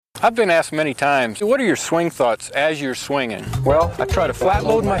I've been asked many times, what are your swing thoughts as you're swinging? Well, I try to flat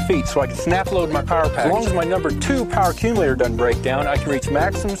load my feet so I can snap load my power pack. As long as my number 2 power accumulator doesn't break down, I can reach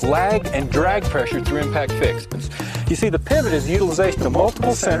maximum lag and drag pressure through impact fix. You see, the pivot is the utilization of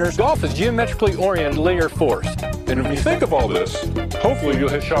multiple centers. Golf is geometrically oriented linear force. And if you think of all this, hopefully you'll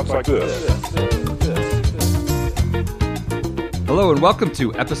hit shots like this. Hello and welcome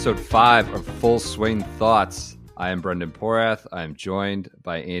to episode 5 of Full Swing Thoughts. I am Brendan Porath. I am joined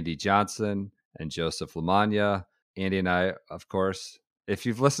by Andy Johnson and Joseph Lamagna. Andy and I, of course, if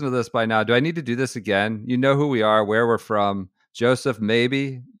you've listened to this by now, do I need to do this again? You know who we are, where we're from. Joseph,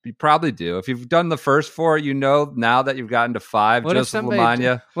 maybe. You probably do. If you've done the first 4, you know now that you've gotten to 5. What Joseph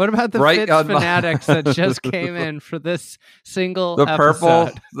Lamagna. What about the Fitz fanatics that just came in for this single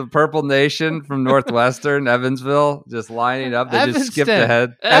episode? The Purple Nation from Northwestern, Evansville, just lining up. They just skipped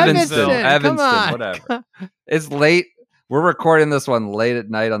ahead. Evanston, whatever. It's late. We're recording this one late at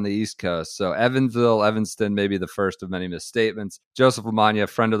night on the East Coast. So Evanston, maybe the first of many misstatements. Joseph Lamagna,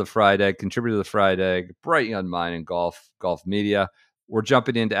 friend of the Fried Egg, contributor to the Fried Egg, bright young mind in golf media. We're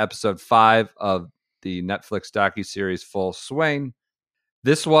jumping into episode 5 of the Netflix docuseries Full Swing.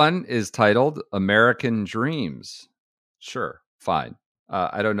 This one is titled American Dreams. Sure, fine.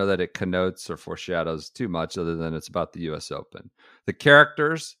 I don't know that it connotes or foreshadows too much other than it's about the U.S. Open. The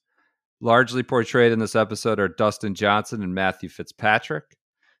characters largely portrayed in this episode are Dustin Johnson and Matthew Fitzpatrick.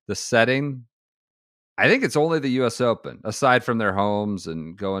 The setting, I think it's only the U.S. Open, aside from their homes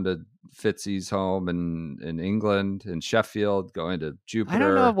and going to Fitzy's home in England, in Sheffield, going to Jupiter. I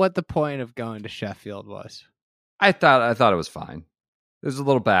don't know what the point of going to Sheffield was. I thought it was fine. There's a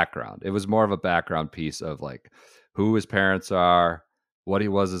little background. It was more of a background piece of like who his parents are, what he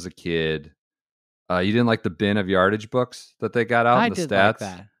was as a kid. You didn't like the bin of yardage books that they got out in the stats? Like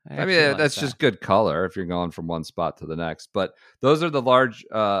that. I mean, that's just good color if you're going from one spot to the next. But those are the large,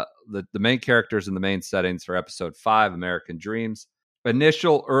 the main characters in the main settings for episode 5, American Dreams.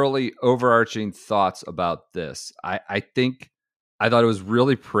 Initial, early, overarching thoughts about this. I thought it was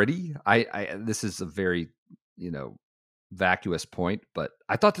really pretty. This is a very, vacuous point, but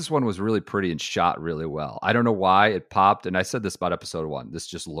I thought this one was really pretty and shot really well. I don't know why it popped. And I said this about episode 1. This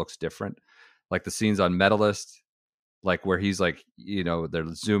just looks different. Like the scenes on Medalist, like where he's like,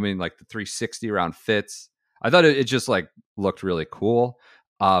 they're zooming like the 360 around Fitz. I thought it just like looked really cool.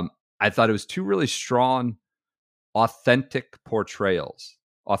 I thought it was 2 really strong, authentic portrayals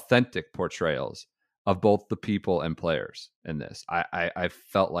of both the people and players in this. I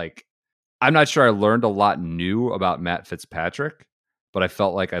felt like, I'm not sure I learned a lot new about Matt Fitzpatrick, but I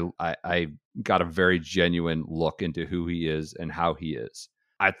felt like I got a very genuine look into who he is and how he is.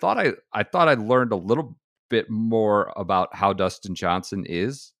 I thought I learned a little bit more about how Dustin Johnson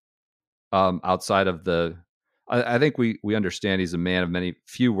is outside of the. I think we understand he's a man of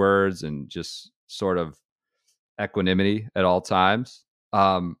few words and just sort of equanimity at all times.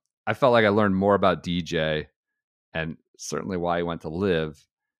 I felt like I learned more about DJ and certainly why he went to LIV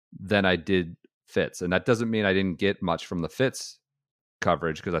than I did Fitz, and that doesn't mean I didn't get much from the Fitz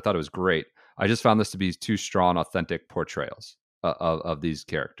coverage because I thought it was great. I just found this to be 2 strong, authentic portrayals of these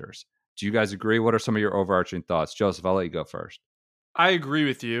characters. Do you guys agree? What are some of your overarching thoughts? Joseph, I'll let you go first. I agree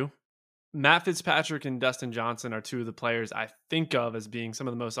with you. Matt Fitzpatrick and Dustin Johnson are 2 of the players I think of as being some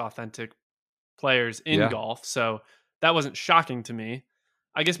of the most authentic players in golf. So that wasn't shocking to me.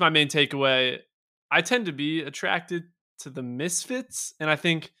 I guess my main takeaway, I tend to be attracted to the misfits. And I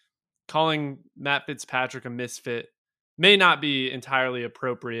think calling Matt Fitzpatrick a misfit may not be entirely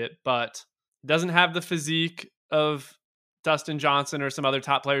appropriate, but doesn't have the physique of Dustin Johnson or some other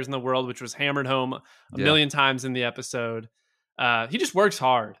top players in the world, which was hammered home a million times in the episode. He just works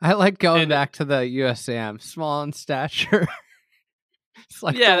hard. I like going back to the USAM, small in stature. It's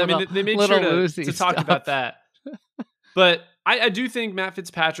like they made sure to talk about that. But I do think Matt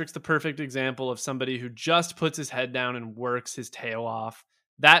Fitzpatrick's the perfect example of somebody who just puts his head down and works his tail off.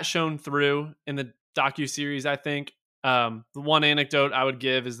 That shone through in the docuseries, I think. The one anecdote I would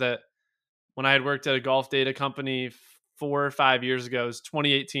give is that when I had worked at a golf data company 4 or 5 years ago, it was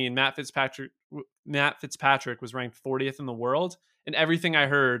 2018, Matt Fitzpatrick was ranked 40th in the world. And everything I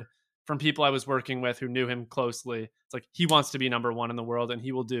heard from people I was working with who knew him closely, it's like he wants to be number 1 in the world and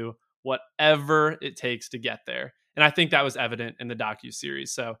he will do whatever it takes to get there. And I think that was evident in the docuseries.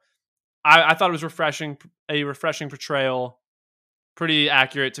 So I thought it was a refreshing portrayal, pretty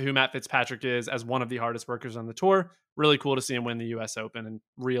accurate to who Matt Fitzpatrick is as one of the hardest workers on the tour. Really cool to see him win the U.S. Open and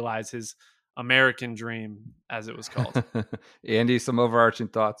realize his American dream, as it was called. Andy, some overarching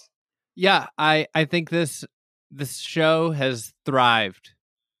thoughts? Yeah, I think this show has thrived.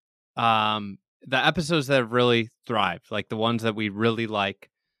 The episodes that have really thrived, like the ones that we really like,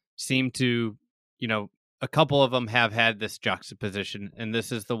 seem to, a couple of them have had this juxtaposition, and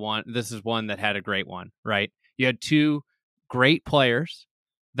this is one that had a great one, right? You had two great players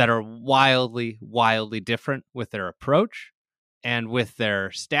that are wildly, wildly different with their approach and with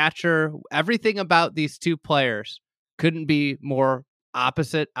their stature. Everything about these two players couldn't be more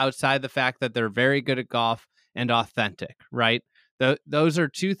opposite outside the fact that they're very good at golf and authentic, right? Those are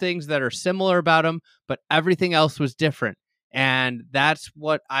two things that are similar about them, but everything else was different. And that's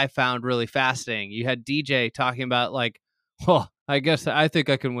what I found really fascinating. You had DJ talking about like, I guess I think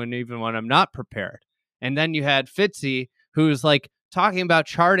I can win even when I'm not prepared. And then you had Fitzy, who's like talking about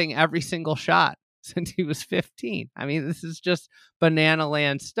charting every single shot since he was 15. I mean, this is just banana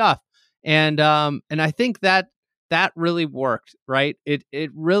land stuff. And I think that really worked, right?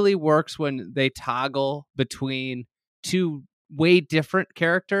 It really works when they toggle between two way different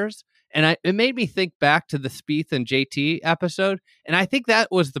characters. And it made me think back to the Spieth and JT episode. And I think that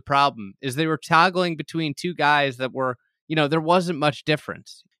was the problem, is they were toggling between two guys that were, there wasn't much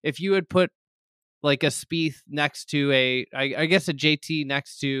difference. If you had put like a Spieth next to I guess a JT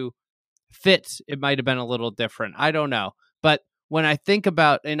next to Fitz, it might have been a little different. I don't know. But when I think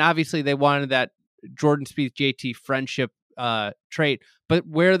about, and obviously they wanted that Jordan Spieth JT friendship trait, but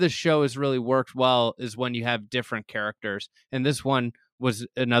where the show has really worked well is when you have different characters. And this one was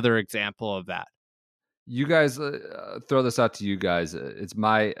another example of that. You guys, throw this out to you guys. It's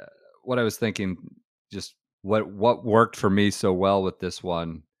my what I was thinking. Just what worked for me so well with this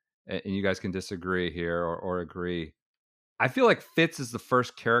one, and you guys can disagree here or agree. I feel like Fitz is the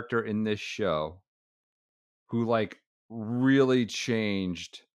first character in this show who like really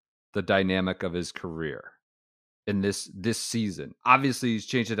changed the dynamic of his career in this season. Obviously, he's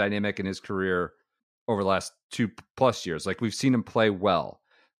changed the dynamic in his career over the last 2+ years. Like, we've seen him play well.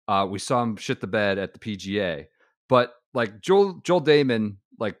 We saw him shit the bed at the PGA, but like Joel Damon,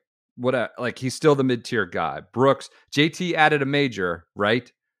 like he's still the mid-tier guy. Brooks, JT added a major, right?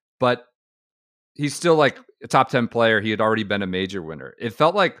 But he's still like a top 10 player. He had already been a major winner. It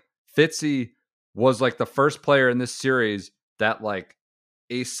felt like Fitzy was like the first player in this series that like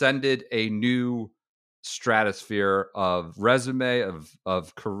ascended a new stratosphere of resume,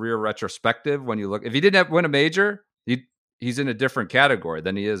 of career retrospective. When you look, if he didn't win a major, he's in a different category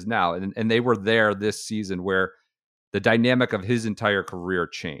than he is now. And they were there this season where the dynamic of his entire career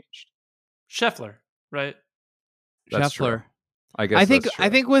changed. Scheffler, right? That's Scheffler. True. I guess I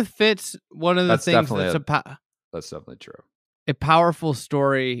think with Fitz, one of the things that's definitely true. A powerful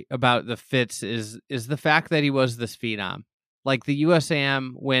story about the Fitz is the fact that he was this phenom. Like the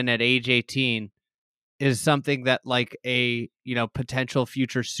USAM win at age 18 is something that like a, potential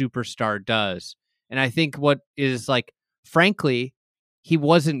future superstar does. And I think what is like, frankly, he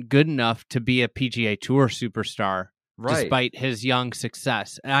wasn't good enough to be a PGA Tour superstar, right, despite his young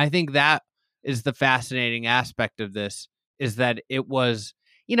success. And I think that is the fascinating aspect of this, is that it was,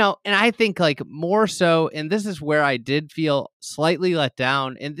 and I think like more so, and this is where I did feel slightly let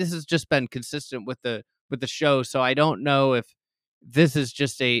down, and this has just been consistent with the show. So I don't know if this is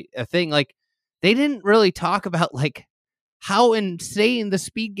just a thing. Like, they didn't really talk about like how insane the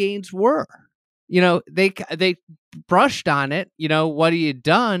speed gains were. They brushed on it, what he had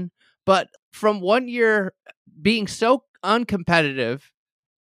done, but from 1 year being so uncompetitive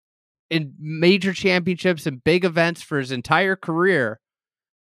in major championships and big events for his entire career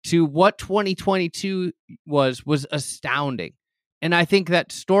to what 2022 was astounding. And I think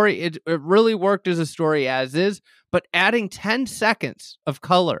that story, it really worked as a story as is, but adding 10 seconds of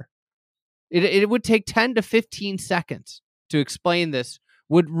color, it would take 10 to 15 seconds to explain this,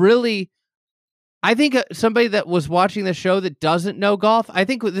 would really, I think somebody that was watching the show that doesn't know golf, I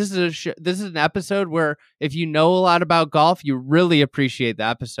think this is an episode where if you know a lot about golf, you really appreciate the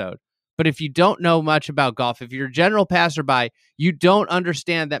episode. But if you don't know much about golf, if you're a general passerby, you don't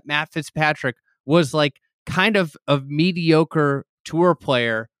understand that Matt Fitzpatrick was like kind of a mediocre tour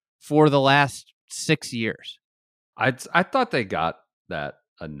player for the last 6 years. I thought they got that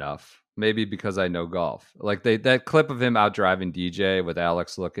enough. Maybe because I know golf. Like that clip of him out driving DJ with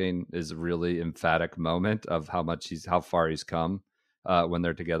Alex looking is a really emphatic moment of how far he's come when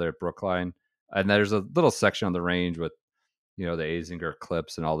they're together at Brookline. And there's a little section on the range with, the Azinger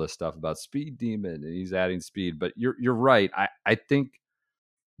clips and all this stuff about Speed Demon, and he's adding speed. But you're right. I think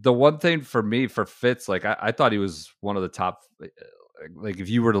the one thing for me for Fitz, like I thought he was one of the top. Like if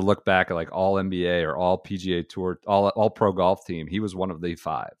you were to look back at like all NBA or all PGA Tour, all pro golf team, he was one of the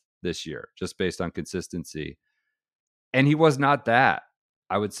 5 this year, just based on consistency. And he was not that,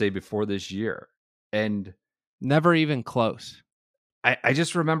 I would say, before this year. And never even close. I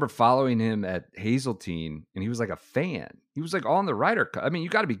just remember following him at Hazeltine, and he was like a fan. He was like on the Ryder Cup. I mean, you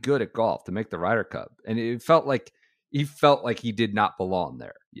got to be good at golf to make the Ryder Cup, and it felt like he did not belong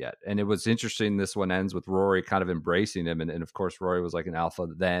there yet. And it was interesting. This one ends with Rory kind of embracing him, and of course Rory was like an alpha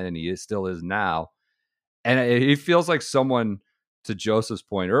then, and still is now. And he feels like someone, to Joseph's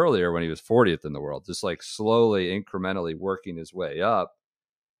point earlier, when he was 40th in the world, just like slowly, incrementally working his way up,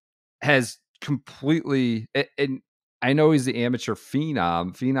 has completely. And I know he's the amateur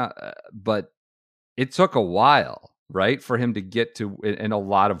phenom, but it took a while, right, for him to get to, and a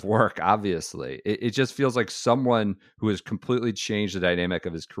lot of work. Obviously, it just feels like someone who has completely changed the dynamic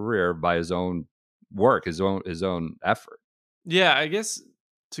of his career by his own work, his own effort. Yeah, I guess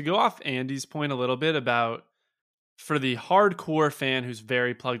to go off Andy's point a little bit about, for the hardcore fan who's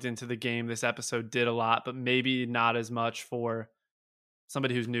very plugged into the game, this episode did a lot, but maybe not as much for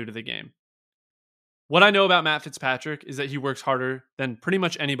somebody who's new to the game. What I know about Matt Fitzpatrick is that he works harder than pretty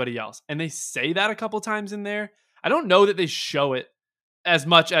much anybody else. And they say that a couple times in there. I don't know that they show it as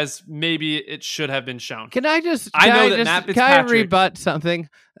much as maybe it should have been shown. Can I rebut something?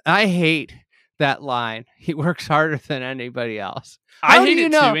 I hate that line. He works harder than anybody else. I hate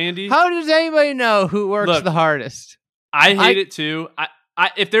it too, Andy. How does anybody know who works the hardest? I hate it too.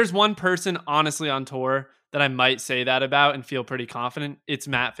 If there's one person honestly on tour that I might say that about and feel pretty confident, it's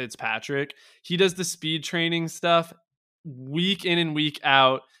Matt Fitzpatrick. He does the speed training stuff week in and week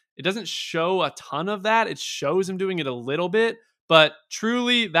out. It doesn't show a ton of that. It shows him doing it a little bit, but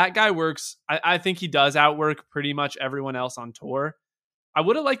truly that guy works. I think he does outwork pretty much everyone else on tour. I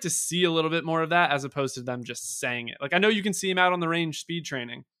would have liked to see a little bit more of that as opposed to them just saying it. Like, I know you can see him out on the range speed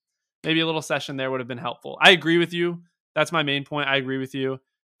training. Maybe a little session there would have been helpful. I agree with you. That's my main point. I agree with you.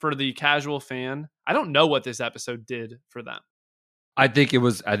 For the casual fan, I don't know what this episode did for them. I think it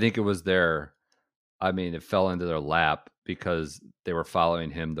was their, I mean, it fell into their lap because they were following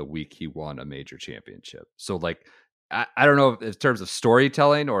him the week he won a major championship. So like, I don't know if in terms of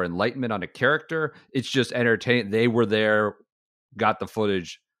storytelling or enlightenment on a character, it's just entertaining. They were there, got the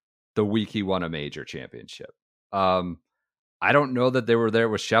footage the week he won a major championship. I don't know that they were there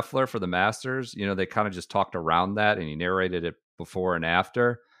with Scheffler for the Masters. You know, they kind of just talked around that and he narrated it before and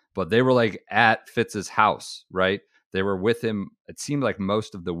after. But they were like at Fitz's house, right? They were with him, it seemed like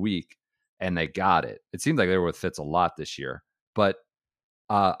most of the week, and they got it. It seemed like they were with Fitz a lot this year. But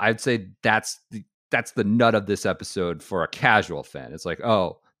I'd say that's the nut of this episode for a casual fan. It's like,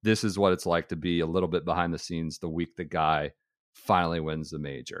 oh, this is what it's like to be a little bit behind the scenes the week the guy finally wins the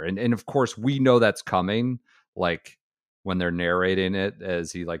major. And of course, we know that's coming, like when they're narrating it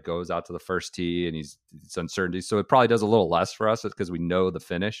as he like goes out to the first tee and it's uncertainty. So it probably does a little less for us because we know the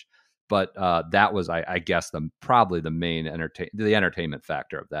finish. But that was, I guess, probably the main entertainment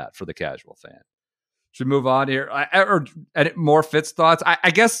factor of that for the casual fan. Should we move on here? Or more Fitz thoughts? I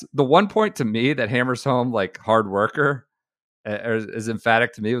guess the one point to me that hammers home like hard worker is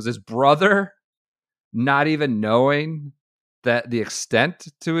emphatic to me was his brother not even knowing that the extent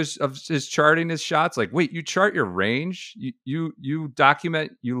to his charting his shots. Like, wait, you chart your range? You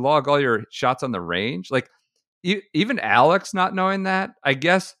document, you log all your shots on the range? Like, even Alex not knowing that, I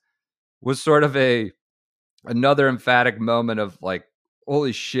guess, was sort of another emphatic moment of like,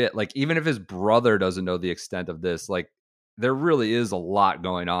 holy shit. Like, even if his brother doesn't know the extent of this, like, there really is a lot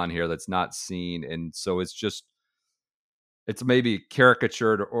going on here that's not seen. And so it's maybe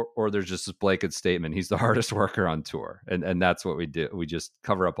caricatured or there's just this blanket statement. He's the hardest worker on tour. And that's what we do. We just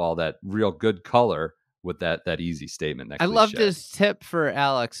cover up all that real good color with that easy statement. I loved his tip for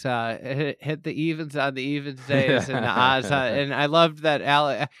Alex. Hit the evens on the evens days and the odds. And I loved that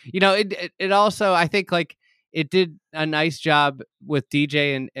Alex, it also, I think like it did a nice job with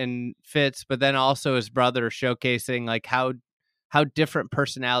DJ and Fitz, but then also his brother showcasing like how different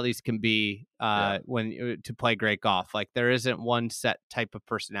personalities can be when to play great golf. Like there isn't one set type of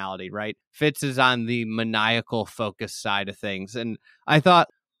personality, right? Fitz is on the maniacal focus side of things. And I thought,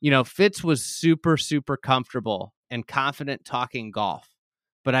 Fitz was super, super comfortable and confident talking golf.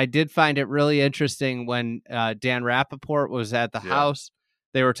 But I did find it really interesting when Dan Rappaport was at the house.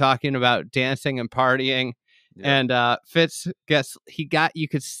 They were talking about dancing and partying. Yeah. And Fitz, you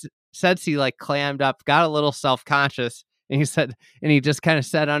could sense he like clammed up, got a little self-conscious. And he said, and he just kind of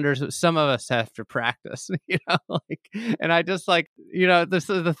said under, some of us have to practice, and I just like,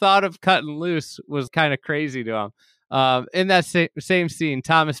 the thought of cutting loose was kind of crazy to him. In that same scene,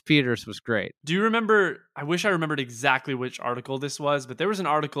 Thomas Peters was great. Do you remember, I wish I remembered exactly which article this was, but there was an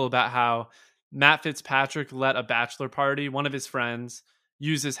article about how Matt Fitzpatrick let a bachelor party, one of his friends,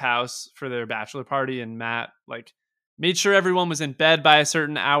 use his house for their bachelor party. And Matt made sure everyone was in bed by a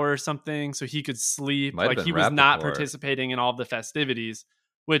certain hour or something so he could sleep. Might have like been he was not Rappaport. participating in all of the festivities,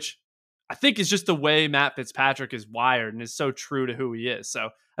 which I think is just the way Matt Fitzpatrick is wired and is so true to who he is. So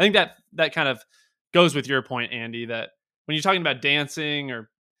I think that kind of goes with your point, Andy, that when you're talking about dancing or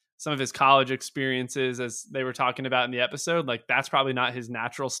some of his college experiences, as they were talking about in the episode, like that's probably not his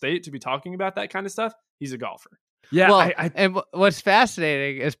natural state to be talking about that kind of stuff. He's a golfer. Yeah. Well, and what's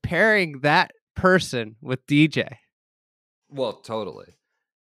fascinating is pairing that person with DJ. Well, totally.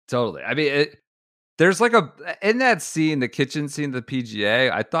 I mean, there's like in that scene, the kitchen scene of the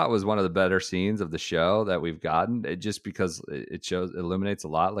PGA, I thought was one of the better scenes of the show that we've gotten, just because it illuminates a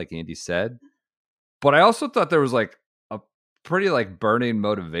lot, like Andy said. But I also thought there was like a pretty like burning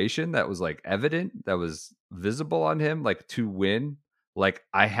motivation that was like evident, that was visible on him, like to win. Like,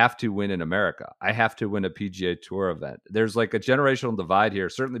 I have to win in America. I have to win a PGA Tour event. There's like a generational divide here,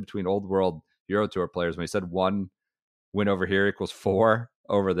 certainly between old world Euro Tour players. When he said 1 win over here equals 4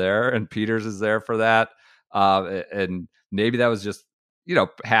 over there, and Peters is there for that. And maybe that was just,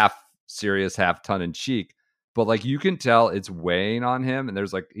 half serious, half tongue in cheek. But like, you can tell it's weighing on him, and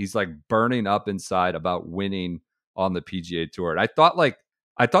he's like burning up inside about winning on the PGA Tour. And I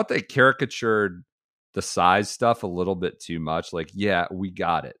thought they caricatured the size stuff a little bit too much. Like, yeah, we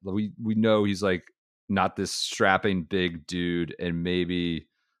got it. We know he's like not this strapping big dude, and maybe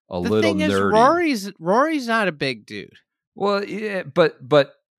a little thing nerdy. Is Rory's not a big dude. Well, yeah, but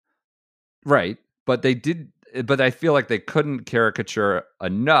right, but they did. But I feel like they couldn't caricature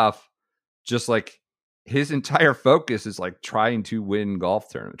enough. Just like his entire focus is like trying to win golf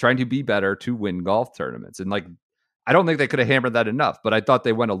tournaments, trying to be better to win golf tournaments, and like I don't think they could have hammered that enough. But I thought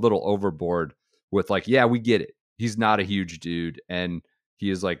they went a little overboard with like, yeah, we get it. He's not a huge dude, and he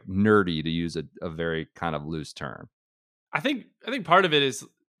is like nerdy, to use a very kind of loose term. I think part of it is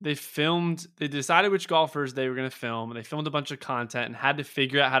they decided which golfers they were going to film, and they filmed a bunch of content and had to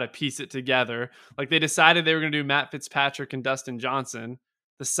figure out how to piece it together. Like, they decided they were going to do Matt Fitzpatrick and Dustin Johnson.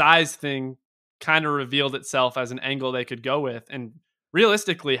 The size thing kind of revealed itself as an angle they could go with. And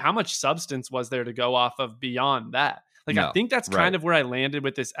realistically, how much substance was there to go off of beyond that? Like, I think that's kind of where I landed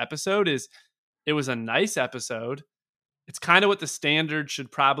with this episode. Is it was a nice episode. It's kind of what the standard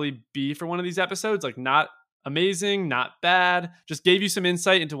should probably be for one of these episodes. Like, not amazing, not bad, just gave you some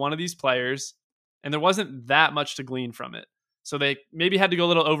insight into one of these players, and there wasn't that much to glean from it. So they maybe had to go a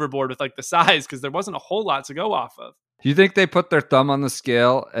little overboard with like the size, because there wasn't a whole lot to go off of. Do you think they put their thumb on the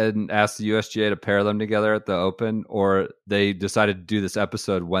scale and asked the USGA to pair them together at the Open, or they decided to do this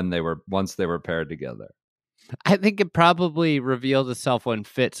episode once they were paired together? I think it probably revealed itself when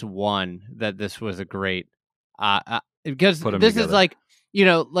Fitz won that this was a great, because this together. Is like,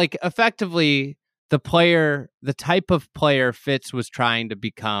 like effectively the type of player Fitz was trying to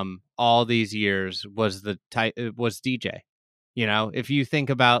become all these years was DJ. If you think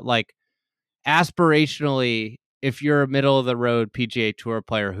about like aspirationally, if you're a middle of the road PGA Tour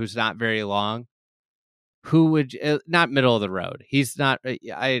player who's not very long, who would not middle of the road? He's not.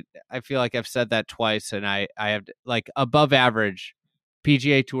 I feel like I've said that twice, and I have like above average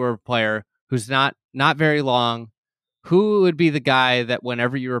PGA Tour player who's not very long. Who would be the guy that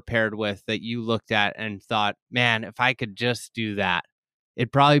whenever you were paired with that you looked at and thought, man, if I could just do that,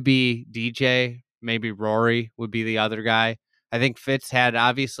 it'd probably be DJ. Maybe Rory would be the other guy. I think Fitz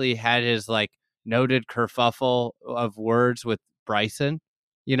obviously had his like noted kerfuffle of words with Bryson,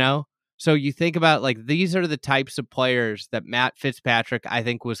 So you think about like these are the types of players that Matt Fitzpatrick, I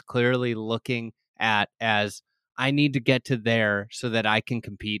think, was clearly looking at as I need to get to there so that I can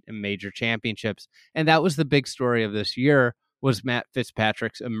compete in major championships. And that was the big story of this year, was Matt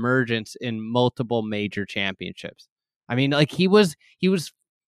Fitzpatrick's emergence in multiple major championships. I mean, like he was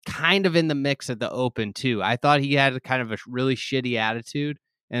kind of in the mix at the Open too. I thought he had kind of a really shitty attitude,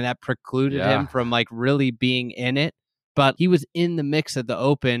 and that precluded him from like really being in it. But he was in the mix at the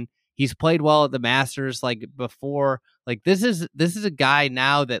Open. He's played well at the Masters like before. Like this is a guy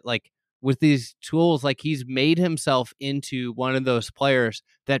now that like with these tools, like he's made himself into one of those players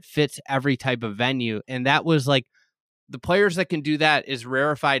that fits every type of venue. And that was like the players that can do that is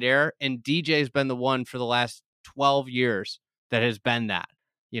rarefied air. And DJ's been the one for the last 12 years that has been that,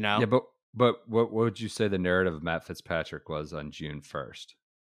 Yeah, but what would you say the narrative of Matt Fitzpatrick was on June 1st?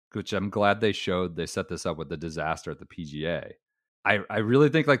 Which I'm glad they set this up with the disaster at the PGA. I really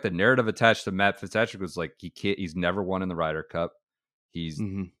think like the narrative attached to Matt Fitzpatrick was like he's never won in the Ryder Cup.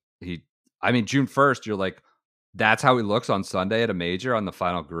 June 1st, you're like, that's how he looks on Sunday at a major on the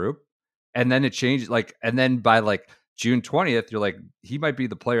final group. And then it changes and then by like June 20th, you're like, he might be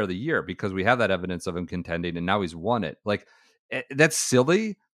the player of the year because we have that evidence of him contending and now he's won it. Like that's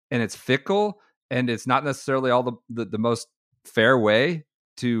silly and it's fickle. and it's not necessarily all the most fair way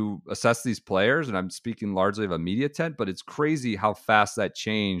to assess these players. And I'm speaking largely of a media tent, but it's crazy how fast that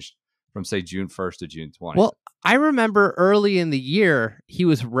changed from, say, June 1st to June 20th. Well, I remember early in the year, he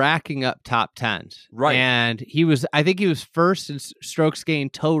was racking up top 10s. Right. And I think he was first in strokes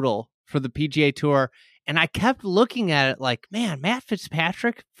gained total for the PGA Tour. And I kept looking at it like, man, Matt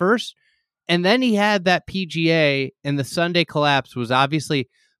Fitzpatrick first. And then he had that PGA, and the Sunday collapse was obviously,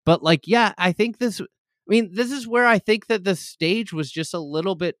 but like, yeah, I think this is where I think that the stage was just a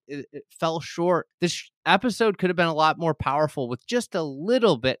little bit, it fell short. This episode could have been a lot more powerful with just a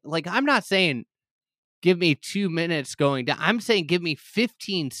little bit. Like, I'm not saying give me 2 minutes going down. I'm saying give me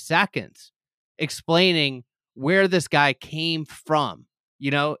 15 seconds explaining where this guy came from,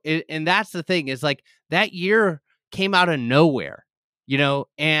 and that's the thing is like that year came out of nowhere,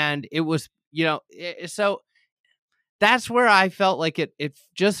 and it was, so that's where I felt like it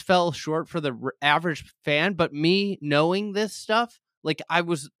just fell short for the average fan. But me knowing this stuff, like I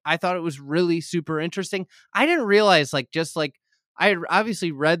thought it was really super interesting. I didn't realize I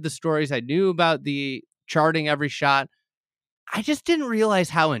obviously read the stories. I knew about the charting every shot. I just didn't realize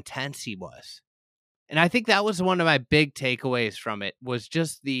how intense he was. And I think that was one of my big takeaways from it was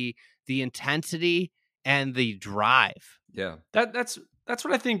just the intensity and the drive. Yeah. That's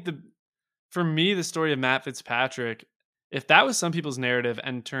what I think for me, the story of Matt Fitzpatrick, if that was some people's narrative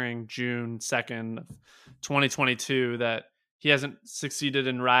entering June 2nd of 2022, that he hasn't succeeded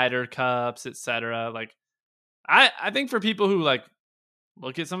in Ryder Cups, etc. Like, I think for people who like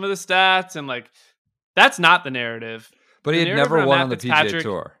look at some of the stats and like, that's not the narrative. But he had never won on the PGA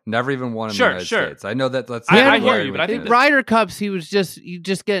Tour. Never even won in the United States. I know that. I hear you, but I think Ryder Cups, he was just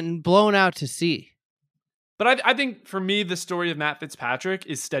getting blown out to sea. But I think for me, the story of Matt Fitzpatrick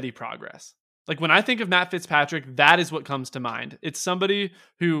is steady progress. Like when I think of Matt Fitzpatrick, that is what comes to mind. It's somebody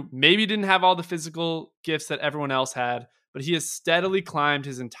who maybe didn't have all the physical gifts that everyone else had, but he has steadily climbed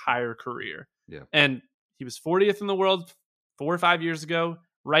his entire career. Yeah. And he was 40th in the world 4 or 5 years ago.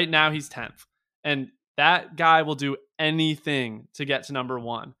 Right now, he's 10th. And that guy will do anything to get to number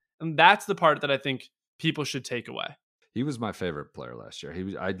one. And that's the part that I think people should take away. He was my favorite player last year.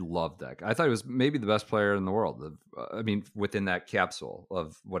 I loved that guy. I thought he was maybe the best player in the world. Within that capsule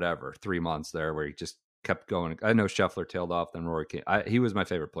of 3 months there where he just kept going. I know Scheffler tailed off, then Rory came. He was my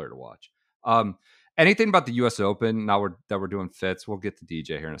favorite player to watch. Anything about the U.S. Open, now that we're doing Fitz, we'll get to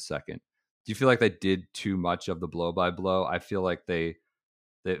DJ here in a second. Do you feel like they did too much of the blow-by-blow? I feel like they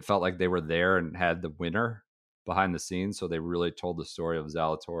felt like they were there and had the winner behind the scenes, so they really told the story of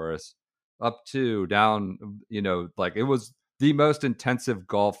Zalatoris up to down, like it was the most intensive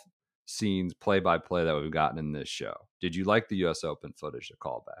golf scenes play-by-play that we've gotten in this show. Did you like the U.S. Open footage, the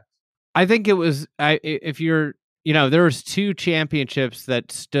callbacks? I think it was, there was 2 championships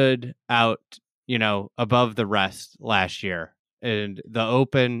that stood out, above the rest last year. And the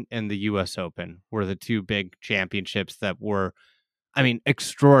Open and the U.S. Open were the 2 big championships that were,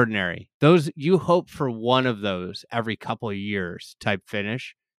 extraordinary. Those, you hope for one of those every couple of years type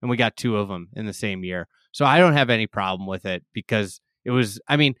finish. And we got 2 of them in the same year. So I don't have any problem with it because it was,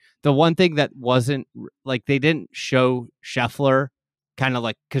 the one thing that wasn't like, they didn't show Scheffler kind of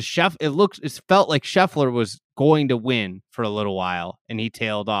like, because it felt like Scheffler was going to win for a little while and he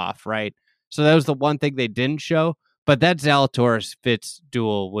tailed off, right? So that was the one thing they didn't show. But that Zalatoris Fitz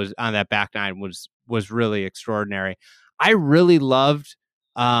duel was on that back nine was really extraordinary. I really loved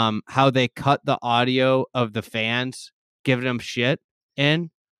how they cut the audio of the fans giving them shit in.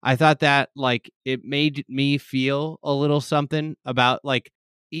 I thought that it made me feel a little something about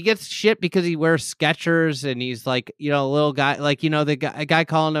he gets shit because he wears Skechers and he's a little guy, a guy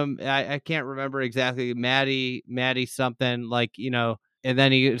calling him, I can't remember exactly, Maddie something, and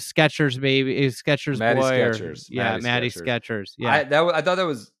then he Skechers, maybe Skechers Maddie boy. Skechers. Maddie Skechers. Yeah. I thought that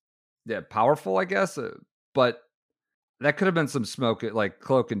was powerful, I guess, but that could have been some smoke,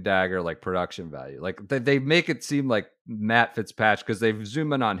 cloak and dagger, production value. They make it seem like Matt Fitzpatrick because they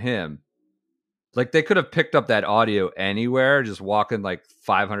zoom in on him. They could have picked up that audio anywhere, just walking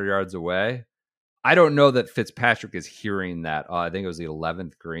 500 yards away. I don't know that Fitzpatrick is hearing that. I think it was the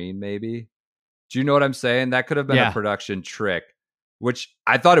 11th green, maybe. Do you know what I'm saying? That could have been a production trick, which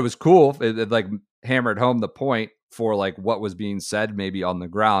I thought it was cool. It hammered home the point for what was being said, maybe on the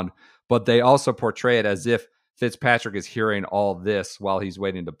ground. But they also portray it as if Fitzpatrick is hearing all this while he's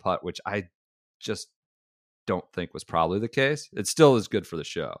waiting to putt, which I just don't think was probably the case. It still is good for the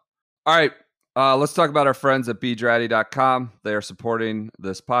show. All right. Let's talk about our friends at BeDraddy.com. They are supporting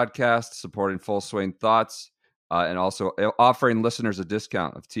this podcast, supporting Full Swing Thoughts, and also offering listeners a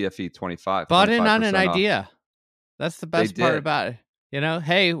discount of TFE 25. Bought in on an idea. That's the best part about it.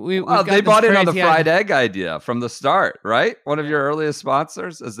 Hey, we've Well, got they this bought in on the crazy fried idea. egg idea from the start, right? One of your earliest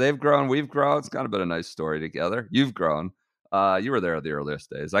sponsors. As they've grown, we've grown. It's kind of been a nice story together. You've grown. You were there at the earliest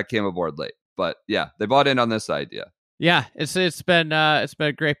days. I came aboard late, but yeah, they bought in on this idea. Yeah, it's been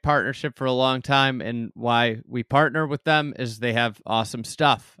a great partnership for a long time, and why we partner with them is they have awesome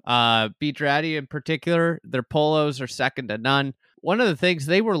stuff. Draddy in particular, their polos are second to none. One of the things,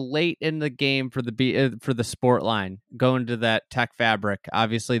 they were late in the game for the sport line, going to that tech fabric.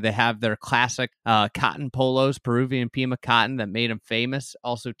 Obviously, they have their classic cotton polos, Peruvian Pima cotton, that made them famous.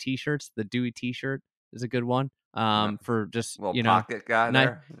 Also, t-shirts. The Dewey t-shirt is a good one. For just little pocket guy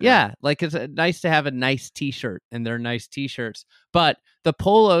there. Yeah, like it's nice to have a nice t-shirt, and they're nice t-shirts. But the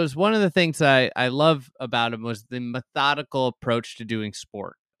polos, one of the things I love about them was the methodical approach to doing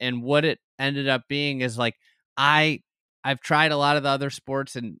sport, and what it ended up being is like I've tried a lot of the other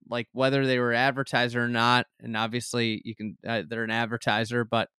sports, and like whether they were advertiser or not, and obviously you can they're an advertiser,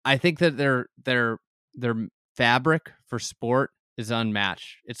 but I think that their fabric for sport is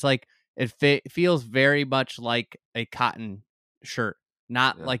unmatched. It's like it feels very much like a cotton shirt,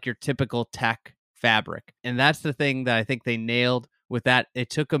 not like your typical tech fabric. And that's the thing that I think they nailed with that.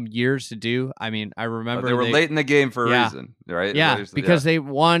 It took them years to do. I mean, I remember they were late in the game for a reason, right? Yeah, because they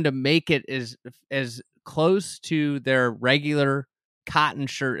wanted to make it as close to their regular cotton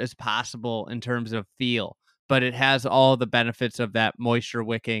shirt as possible in terms of feel, but it has all the benefits of that moisture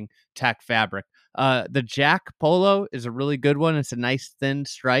wicking tech fabric. The Jack Polo is a really good one. It's a nice thin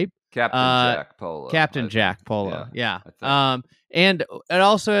stripe. Captain Jack Polo. Yeah. And it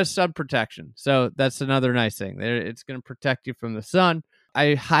also has sun protection. So that's another nice thing. It's going to protect you from the sun.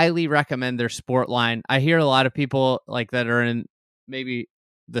 I highly recommend their sport line. I hear a lot of people like that are in maybe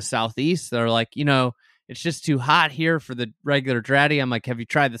the Southeast. They're like, it's just too hot here for the regular Draddy. I'm like, have you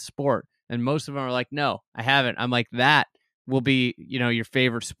tried the sport? And most of them are like, no, I haven't. I'm like, that will be, your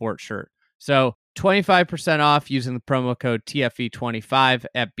favorite sport shirt. So 25% off using the promo code TFE25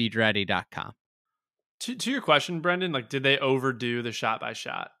 at bdraddy.com. To your question, Brendan, like, did they overdo the shot by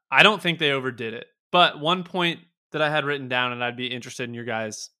shot? I don't think they overdid it. But one point that I had written down, and I'd be interested in your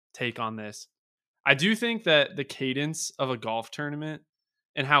guys' take on this. I do think that the cadence of a golf tournament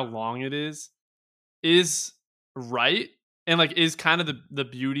and how long it is right, and like is kind of the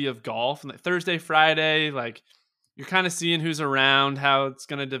beauty of golf. And like Thursday, Friday, like you're kind of seeing who's around, how it's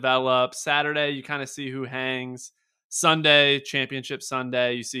going to develop. Saturday, you kind of see who hangs. Sunday, championship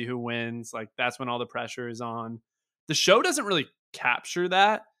Sunday, you see who wins. Like that's when all the pressure is on. The show doesn't really capture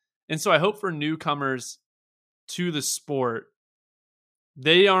that. And so I hope for newcomers to the sport,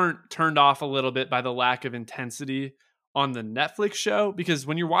 they aren't turned off a little bit by the lack of intensity on the Netflix show, because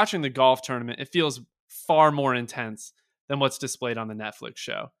when you're watching the golf tournament, it feels far more intense than what's displayed on the Netflix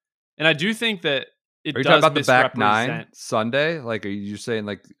show. And I do think that it does. Are you talking about the back nine Sunday? Like, are you saying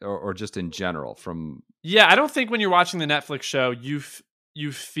like, or just in general from? Yeah, I don't think when you're watching the Netflix show, you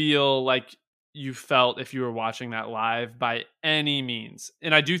feel like you felt if you were watching that live by any means.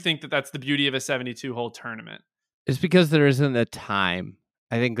 And I do think that that's the beauty of a 72-hole tournament. It's because there isn't the time.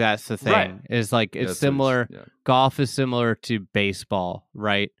 I think that's the thing. Right. Is like it's similar. Golf is similar to baseball,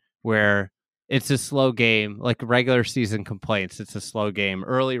 right? Where it's a slow game, like regular season complaints. It's a slow game.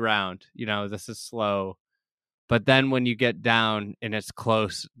 Early round, this is slow. But then when you get down and it's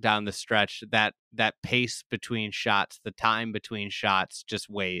close down the stretch, that pace between shots, the time between shots just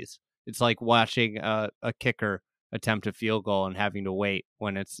weighs. It's like watching a kicker attempt a field goal and having to wait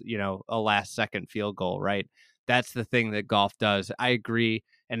when it's, a last second field goal, right? That's the thing that golf does. I agree.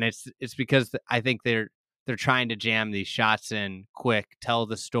 And it's because I think they're trying to jam these shots in quick, tell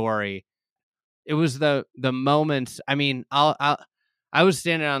the story. It was the moments. I mean, I was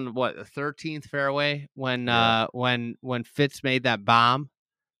standing on the 13th fairway when Fitz made that bomb.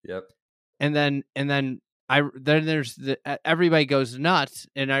 Yep. And then there's everybody goes nuts,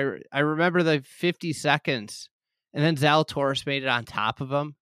 and I remember the 50 seconds, and then Zalatoris made it on top of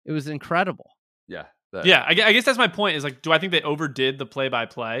him. It was incredible. Yeah. I guess that's my point. Is like, do I think they overdid the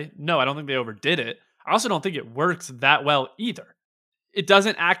play-by-play? No, I don't think they overdid it. I also don't think it works that well either. It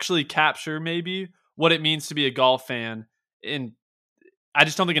doesn't actually capture maybe what it means to be a golf fan, and I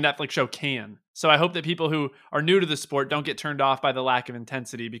just don't think a Netflix show can. So I hope that people who are new to the sport don't get turned off by the lack of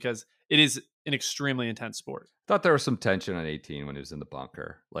intensity, because it is an extremely intense sport. I thought there was some tension on 18 when he was in the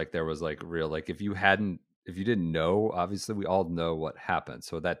bunker. Like there was like real, like if you didn't know, obviously we all know what happened.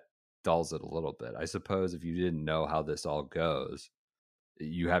 So that dulls it a little bit. I suppose if you didn't know how this all goes,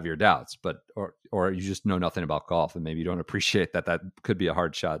 you have your doubts, but or you just know nothing about golf and maybe you don't appreciate that could be a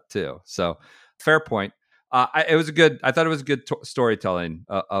hard shot too. So fair point. I thought it was a good storytelling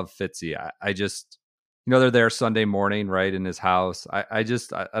of Fitzy. they're there Sunday morning, right, in his house. I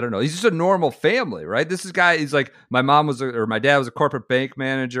don't know. He's just a normal family, right? This is guy. He's like, my dad was a corporate bank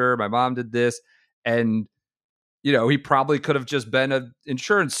manager. My mom did this, and he probably could have just been an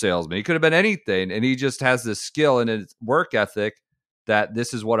insurance salesman. He could have been anything, and he just has this skill and his work ethic that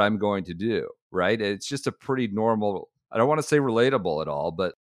this is what I'm going to do, right? It's just a pretty normal. I don't want to say relatable at all,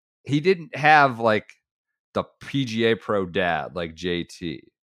 but he didn't have like the PGA pro dad like JT,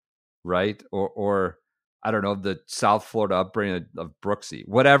 right? Or I don't know, the South Florida upbringing of Brooksy,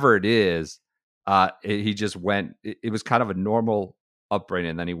 whatever it is. He just went. It was kind of a normal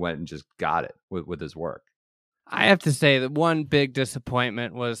upbringing, and then he went and just got it with his work. I have to say that one big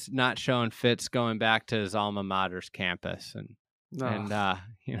disappointment was not showing Fitz going back to his alma mater's campus and going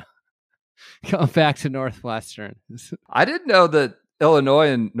back to Northwestern. I didn't know that Illinois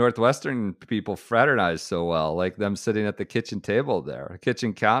and Northwestern people fraternized so well, like them sitting at the kitchen table there,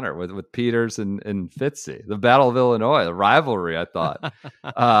 kitchen counter with Peters and Fitzy, the Battle of Illinois, the rivalry. I thought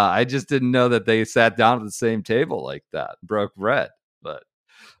I just didn't know that they sat down at the same table like that, broke bread. But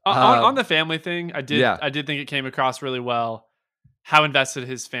on the family thing, I did think it came across really well how invested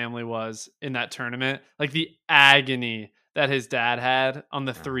his family was in that tournament, like the agony that his dad had on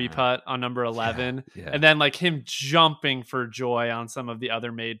the 3-putt on number 11. Yeah. And then like him jumping for joy on some of the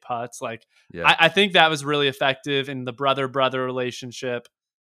other made putts. Like, I think that was really effective in the brother-brother relationship.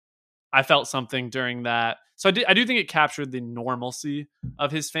 I felt something during that. So I do think it captured the normalcy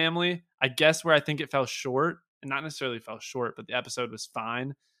of his family. I guess where I think it fell short, and not necessarily fell short, but the episode was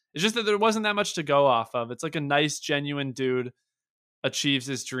fine. It's just that there wasn't that much to go off of. It's like a nice, genuine dude achieves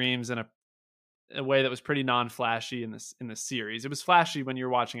his dreams in a way that was pretty non-flashy in this series. It was flashy when you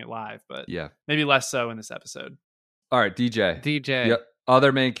were watching it live, but maybe less so in this episode. All right, DJ. Yep.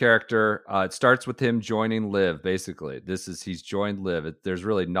 Other main character. It starts with him joining LIV. Basically, he's joined LIV. There's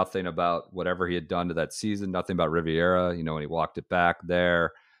really nothing about whatever he had done to that season. Nothing about Riviera. When he walked it back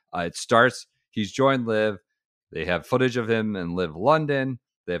there. It starts. He's joined LIV. They have footage of him in LIV London.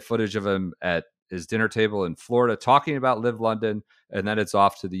 They have footage of him at his dinner table in Florida talking about LIV London, and then it's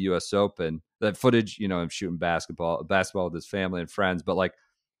off to the U.S. Open. That footage, him shooting basketball with his family and friends. But like,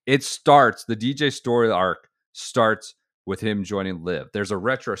 it starts, the DJ story arc starts with him joining LIV. There's a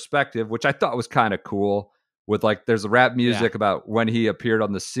retrospective, which I thought was kind of cool, with like, there's a rap music about when he appeared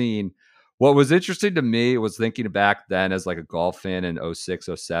on the scene. What was interesting to me was thinking back then as like a golf fan in 06,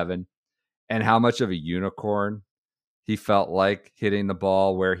 07, and how much of a unicorn he felt like hitting the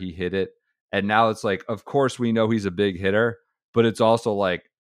ball where he hit it. And now it's like, of course we know he's a big hitter, but it's also like,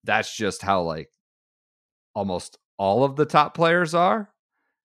 that's just how like almost all of the top players are.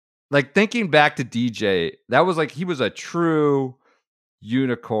 Like thinking back to DJ, that was like, he was a true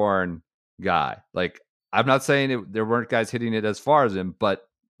unicorn guy. Like, I'm not saying there weren't guys hitting it as far as him, but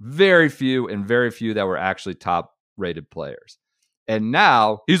very few that were actually top rated players. And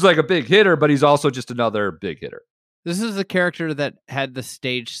now he's like a big hitter, but he's also just another big hitter. This is the character that had the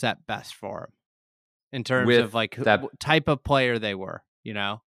stage set best for him in terms of like that type of player they were,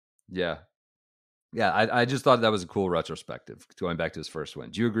 Yeah. I just thought that was a cool retrospective going back to his first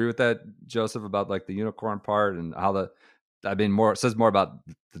win. Do you agree with that, Joseph, about like the unicorn part and how says more about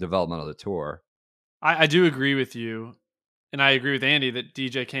the development of the tour? I do agree with you. And I agree with Andy that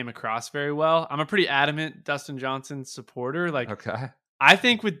DJ came across very well. I'm a pretty adamant Dustin Johnson supporter. Like, okay. I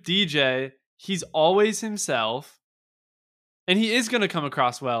think with DJ, he's always himself. And he is going to come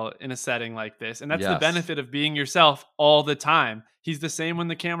across well in a setting like this. And that's the benefit of being yourself all the time. He's the same when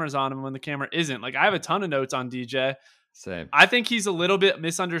the camera's on him and when the camera isn't. Like, I have a ton of notes on DJ. Same. I think he's a little bit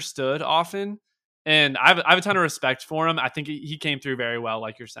misunderstood often. And I have a ton of respect for him. I think he came through very well,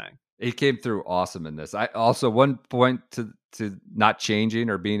 like you're saying. He came through awesome in this. I also, one point to not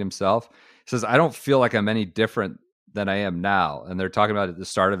changing or being himself, he says, I don't feel like I'm any different than I am now. And they're talking about at the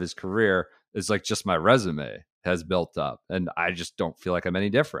start of his career, it's like just my resume has built up and I just don't feel like I'm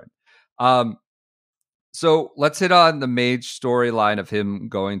any different. So let's hit on the mage storyline of him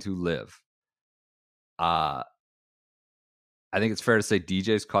going to LIV. I think it's fair to say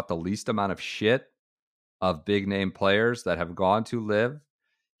DJ's caught the least amount of shit of big name players that have gone to LIV.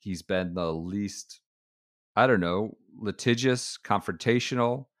 He's been the least, litigious,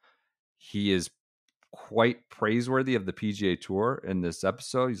 confrontational. He is quite praiseworthy of the PGA Tour in this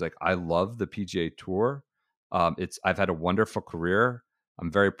episode. He's like, I love the PGA Tour. I've had a wonderful career.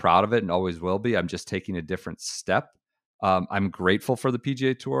 I'm very proud of it and always will be. I'm just taking a different step. I'm grateful for the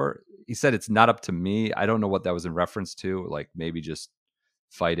PGA Tour. He said it's not up to me. I don't know what that was in reference to, like maybe just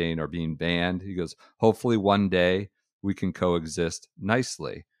fighting or being banned. He goes, hopefully one day we can coexist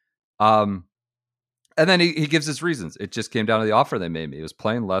nicely. And then he gives his reasons. It just came down to the offer they made me. It was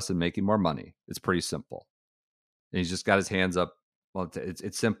playing less and making more money. It's pretty simple. And he's just got his hands up. Well,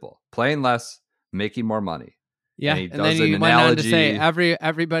 it's simple. Playing less, making more money. Yeah, and he and does then he an went on to analogy, say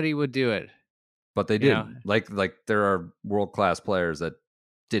everybody would do it. but they didn't. Like there are world-class players that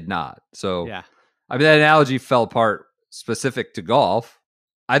did not. So yeah, I mean, that analogy fell apart specific to golf.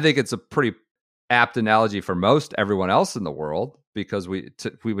 I think it's a pretty apt analogy for most everyone else in the world, because we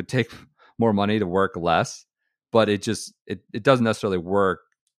would take more money to work less, but it doesn't necessarily work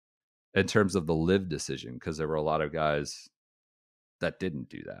in terms of the LIV decision, because there were a lot of guys that didn't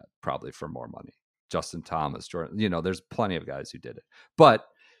do that probably for more money. Justin Thomas, Jordan, there's plenty of guys who did it, but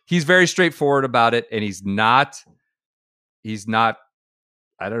he's very straightforward about it, and he's not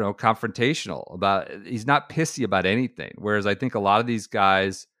I don't know, confrontational about it. He's not pissy about anything. Whereas I think a lot of these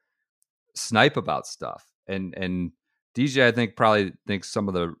guys snipe about stuff, and DJ, I think, probably thinks some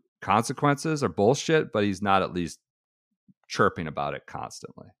of the consequences are bullshit, but he's not at least chirping about it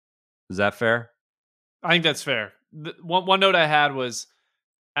constantly. Is that fair? I think that's fair. One note I had was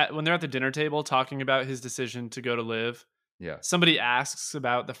when they're at the dinner table talking about his decision to go to LIV. Yeah. Somebody asks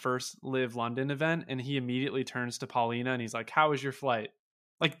about the first LIV London event, and he immediately turns to Paulina and he's like, "How was your flight?"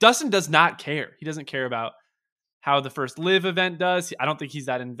 Like, Dustin does not care. He doesn't care about how the first LIV event does. I don't think he's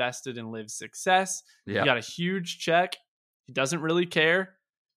that invested in LIV's success. Yeah. He got a huge check. He doesn't really care.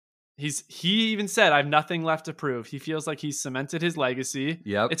 He even said, "I have nothing left to prove." He feels like he's cemented his legacy.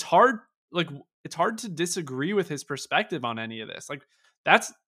 Yep. It's hard to disagree with his perspective on any of this. Like,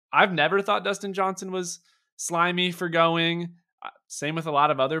 I've never thought Dustin Johnson was slimy for going. Same with a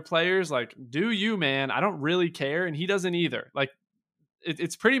lot of other players. Like, do you, man? I don't really care, and he doesn't either. Like,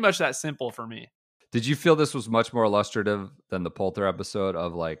 it's pretty much that simple for me. Did you feel this was much more illustrative than the Poulter episode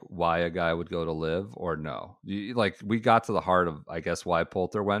of like why a guy would go to LIV, or no? We got to the heart of, I guess, why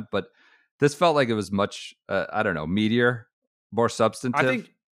Poulter went, but this felt like it was much, I don't know, meatier, more substantive.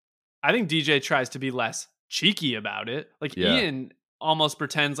 I think DJ tries to be less cheeky about it. Like, Ian almost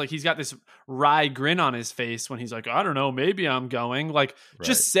pretends like he's got this wry grin on his face when he's like, "I don't know, maybe I'm going." Like,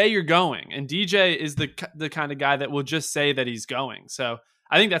 just say you're going. And DJ is the kind of guy that will just say that he's going. So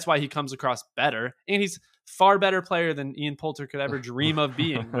I think that's why he comes across better. And he's far better player than Ian Poulter could ever dream of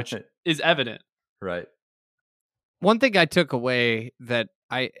being, which is evident. Right. One thing I took away that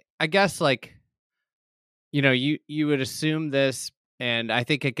I guess, like, you would assume this, and I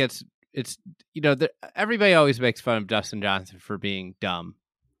think it's everybody always makes fun of Dustin Johnson for being dumb,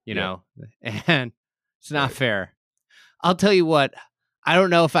 know, and it's not fair. I'll tell you what, I don't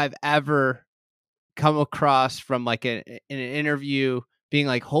know if I've ever come across from like in an interview being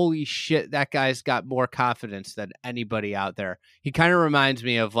like, "Holy shit, that guy's got more confidence than anybody out there." He kind of reminds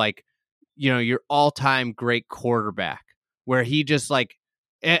me of like, your all-time great quarterback, where he just like,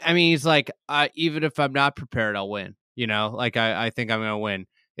 I mean, he's like, even if I'm not prepared, I'll win. Like I think I'm going to win.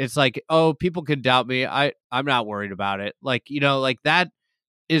 It's like, oh, people can doubt me. I'm not worried about it. Like, like that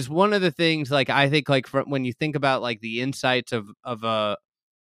is one of the things, like, I think, like, when you think about like the insights of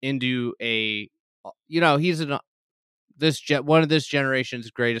into a, he's one of this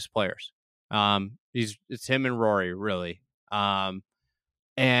generation's greatest players. It's him and Rory, really. And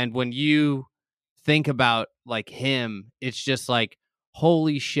when you think about like him, it's just like,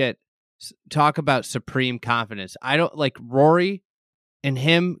 holy shit, talk about supreme confidence. I don't like Rory and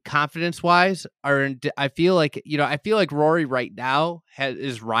him confidence wise I feel like Rory right now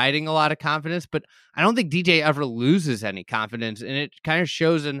is riding a lot of confidence, but I don't think DJ ever loses any confidence. And it kind of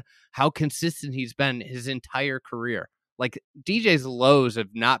shows in how consistent he's been his entire career. Like, DJ's lows have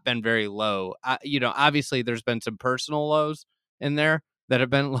not been very low. Obviously there's been some personal lows in there that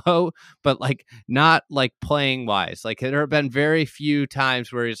have been low, but like not like playing wise. Like, there have been very few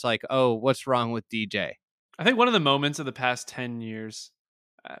times where it's like, oh, what's wrong with DJ? I think one of the moments of the past 10 years,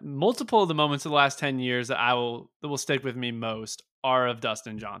 multiple of the moments of the last 10 years that will stick with me most are of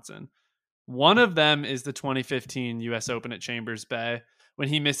Dustin Johnson. One of them is the 2015 US Open at Chambers Bay, when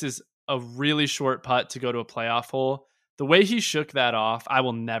he misses a really short putt to go to a playoff hole. The way he shook that off, I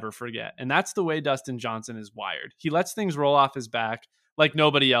will never forget. And that's the way Dustin Johnson is wired. He lets things roll off his back like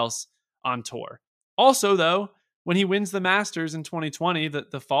nobody else on tour. Also, though, when he wins the Masters in 2020,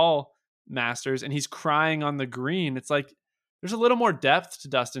 the fall Masters, and he's crying on the green, it's like there's a little more depth to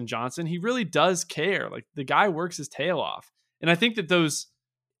Dustin Johnson. He really does care. Like, the guy works his tail off. And I think that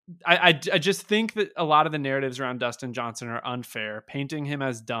I just think that a lot of the narratives around Dustin Johnson are unfair, painting him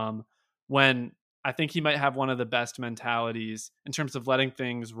as dumb, when I think he might have one of the best mentalities in terms of letting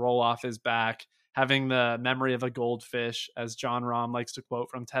things roll off his back, having the memory of a goldfish, as John Rahm likes to quote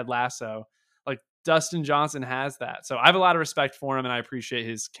from Ted Lasso. Like, Dustin Johnson has that. So I have a lot of respect for him, and I appreciate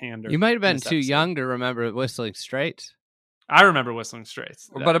his candor. You might have been too young to remember Whistling Straits. I remember Whistling Straits.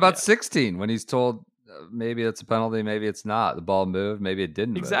 But about 16, when he's told maybe it's a penalty, maybe it's not. The ball moved, maybe it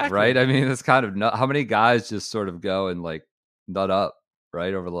didn't move, right? I mean, it's kind of how many guys just sort of go and like nut up,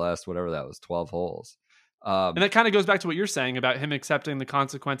 right, over the last, whatever that was, 12 holes. And that kind of goes back to what you're saying about him accepting the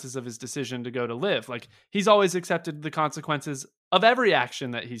consequences of his decision to go to LIV. Like, he's always accepted the consequences of every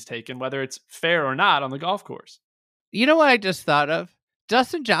action that he's taken, whether it's fair or not, on the golf course. You know what I just thought of?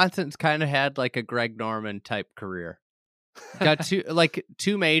 Dustin Johnson's kind of had like a Greg Norman type career. Got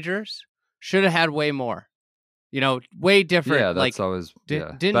two majors. Should have had way more. Way different. Yeah, that's always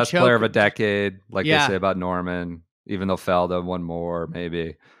didn't best player of a decade, like they say about Norman. Even though Faldo won more,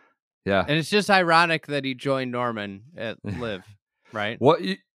 maybe. Yeah, and it's just ironic that he joined Norman at LIV, right?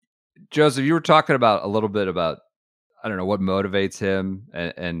 Joseph, you were talking about a little bit about, I don't know, what motivates him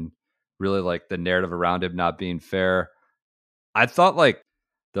and really like the narrative around him not being fair. I thought like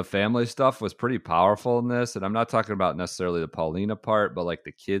the family stuff was pretty powerful in this, and I'm not talking about necessarily the Paulina part, but like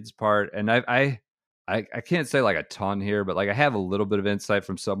the kids part. And I can't say like a ton here, but like I have a little bit of insight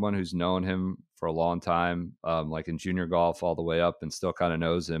from someone who's known him for a long time, like in junior golf all the way up, and still kind of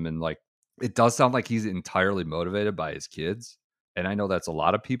knows him. And like, it does sound like he's entirely motivated by his kids. And I know that's a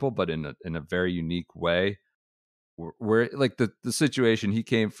lot of people, but in a very unique way, where like the situation he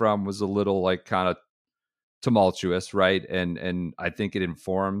came from was a little like kind of tumultuous, right? And I think it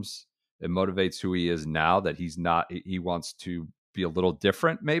motivates who he is now, that he wants to be a little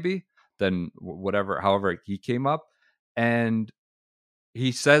different maybe than however he came up. And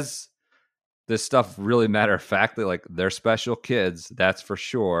he says this stuff really matter of factly, like they're special kids, that's for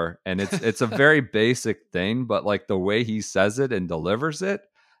sure. And it's a very basic thing, but like the way he says it and delivers it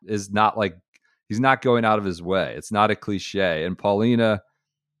is not like, he's not going out of his way. It's not a cliche. And Paulina,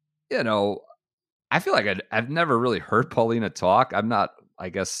 I feel like I've never really heard Paulina talk. I'm not, I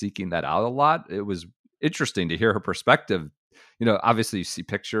guess, seeking that out a lot. It was interesting to hear her perspective. Obviously you see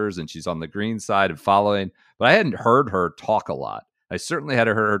pictures and she's on the green side and following, but I hadn't heard her talk a lot. I certainly had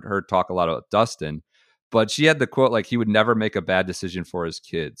heard her talk a lot about Dustin, but she had the quote, like, he would never make a bad decision for his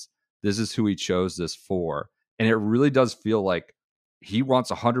kids. This is who he chose this for. And it really does feel like he wants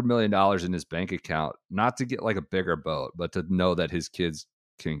 $100 million in his bank account, not to get like a bigger boat, but to know that his kids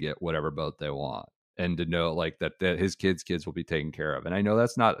can get whatever boat they want. And to know like that his kids will be taken care of. And I know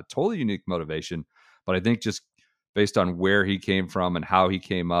that's not a totally unique motivation, but I think just based on where he came from and how he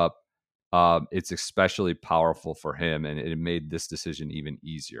came up, it's especially powerful for him. And it made this decision even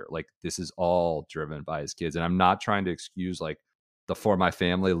easier. Like, this is all driven by his kids. And I'm not trying to excuse like the for my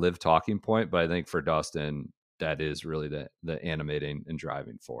family LIV talking point, but I think for Dustin, that is really the animating and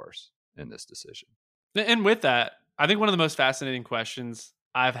driving force in this decision. And with that, I think one of the most fascinating questions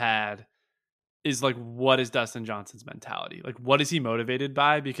I've had is like, what is Dustin Johnson's mentality? Like, what is he motivated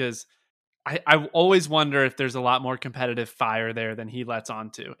by? Because I always wonder if there's a lot more competitive fire there than he lets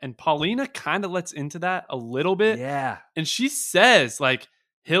on to. And Paulina kind of lets into that a little bit. Yeah. And she says, like,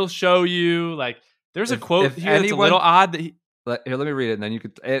 he'll show you. Like, there's a quote here that's a little odd. That let me read it, and then you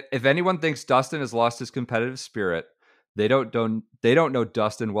could. If anyone thinks Dustin has lost his competitive spirit, they don't know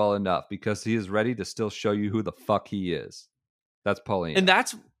Dustin well enough, because he is ready to still show you who the fuck he is. That's Paulina. And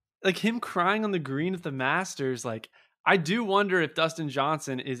that's like him crying on the green at the Masters. Like, I do wonder if Dustin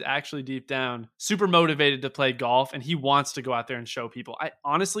Johnson is actually deep down super motivated to play golf, and he wants to go out there and show people. I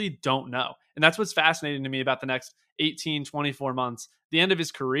honestly don't know. And that's what's fascinating to me about the next 18, 24 months, the end of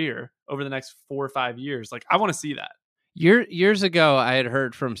his career over the next 4 or 5 years. Like, I want to see that. Years ago, I had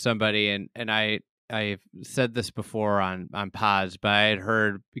heard from somebody, and I've said this before on pods, but I had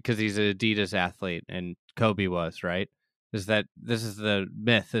heard, because he's an Adidas athlete and Kobe was, right? Is that this is the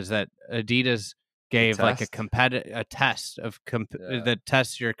myth, is that Adidas gave like a test of that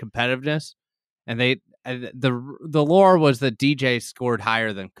tests your competitiveness, and the lore was that DJ scored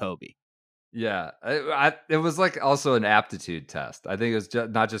higher than Kobe. Yeah, it was like also an aptitude test. I think it was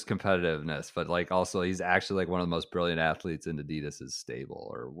not just competitiveness, but like also he's actually like one of the most brilliant athletes in Adidas's stable,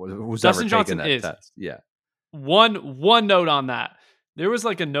 or who's Dustin ever Johnson taken that is. test. Yeah. One note on that. There was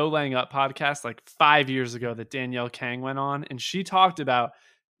like a No Laying Up podcast like 5 years ago that Danielle Kang went on, and she talked about,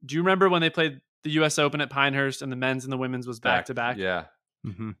 do you remember when they played the US Open at Pinehurst and the men's and the women's was back to back? Yeah.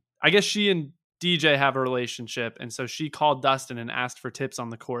 Mm-hmm. I guess she and DJ have a relationship, and so she called Dustin and asked for tips on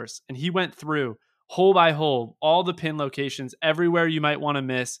the course, and he went through hole by hole, all the pin locations, everywhere you might want to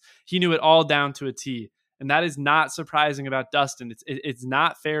miss. He knew it all down to a T. And that is not surprising about Dustin. It's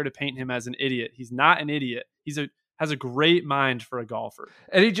not fair to paint him as an idiot. He's not an idiot. has a great mind for a golfer.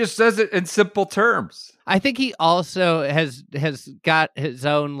 And he just says it in simple terms. I think he also has got his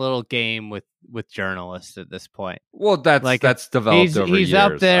own little game with journalists at this point. Well, that's developed over years. He's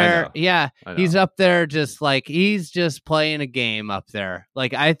up there. I know. He's up there just like he's just playing a game up there.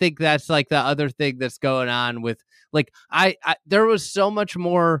 Like, I think that's like the other thing that's going on with, like, I there was so much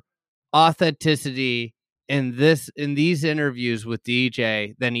more authenticity in these interviews with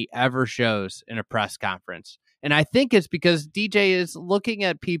DJ than he ever shows in a press conference. And I think it's because DJ is looking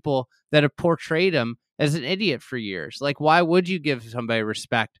at people that have portrayed him as an idiot for years. Like, why would you give somebody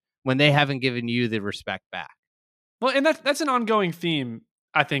respect when they haven't given you the respect back? Well, and that's an ongoing theme,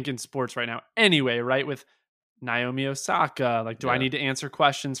 I think, in sports right now. Anyway, right? With Naomi Osaka, like, do I need to answer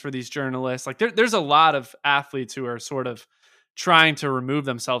questions for these journalists? Like, there's a lot of athletes who are sort of trying to remove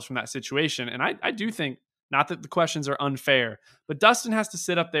themselves from that situation. And I do think, not that the questions are unfair, but Dustin has to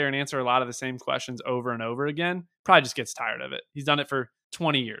sit up there and answer a lot of the same questions over and over again. Probably just gets tired of it. He's done it for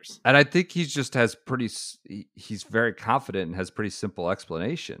 20 years. And I think he's very confident and has pretty simple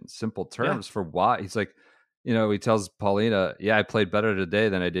explanations, simple terms for why. He's like, he tells Paulina, I played better today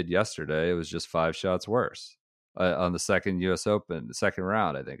than I did yesterday. It was just 5 shots worse on the second US Open, the second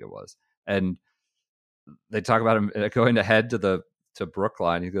round, I think it was. And they talk about him going ahead to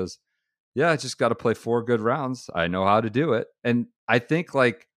Brookline. He goes, I just got to play 4 good rounds. I know how to do it. And I think,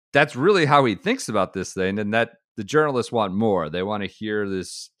 like, that's really how he thinks about this thing. And that the journalists want more. They want to hear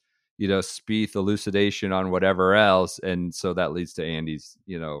this, Spieth elucidation on whatever else. And so that leads to Andy's,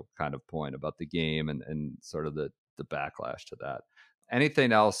 kind of point about the game and sort of the backlash to that.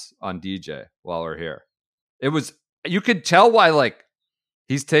 Anything else on DJ while we're here? You could tell why, like,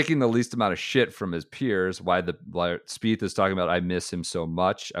 he's taking the least amount of shit from his peers. Why Spieth is talking about, I miss him so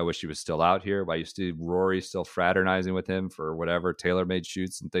much. I wish he was still out here. Why you see Rory still fraternizing with him for whatever TaylorMade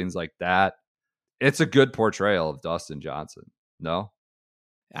shoots and things like that. It's a good portrayal of Dustin Johnson. No?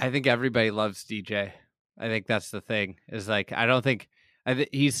 I think everybody loves DJ. I think that's the thing. Is like, I don't think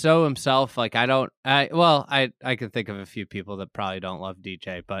he's so himself. Like, I can think of a few people that probably don't love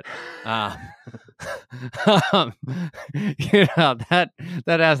DJ, but that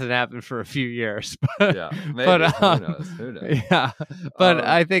hasn't happened for a few years. But, maybe. But, who knows? Yeah, but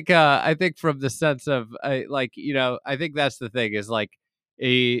I think from the sense of I think that's the thing is like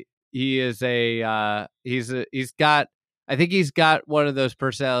he's got one of those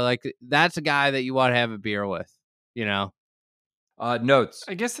personalities. Like, that's a guy that you want to have a beer with, Notes.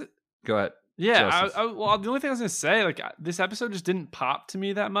 I guess. Go ahead. Yeah. Well, the only thing I was going to say, like, this episode just didn't pop to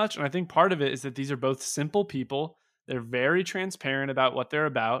me that much. And I think part of it is that these are both simple people. They're very transparent about what they're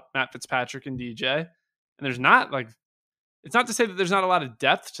about, Matt Fitzpatrick and DJ. And there's not, like, it's not to say that there's not a lot of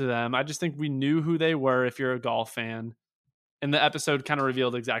depth to them. I just think we knew who they were if you're a golf fan. And the episode kind of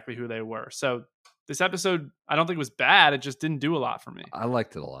revealed exactly who they were. So this episode, I don't think was bad. It just didn't do a lot for me. I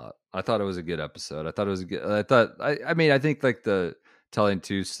liked it a lot. I thought it was a good episode. I think, like, the telling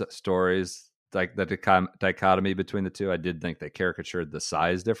 2 stories, like the dichotomy between the two, I did think they caricatured the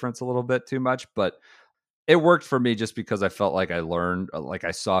size difference a little bit too much, but it worked for me just because I felt like I learned, like,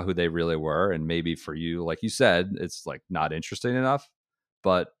 I saw who they really were. And maybe for you, like you said, it's like not interesting enough,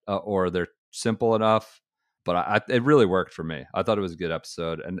 but or they're simple enough. But it really worked for me. I thought it was a good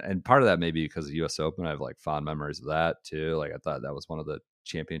episode. And part of that may be because of US Open. I have, like, fond memories of that too. Like, I thought that was one of the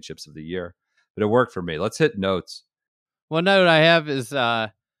championships of the year. But it worked for me. Let's hit notes. One note I have is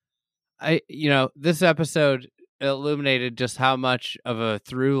this episode illuminated just how much of a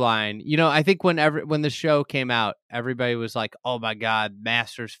through line. I think when the show came out, everybody was like, oh my God,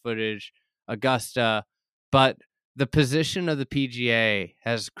 Masters footage, Augusta. But the position of the PGA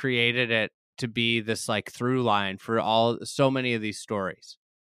has created it to be this, like, through line for so many of these stories.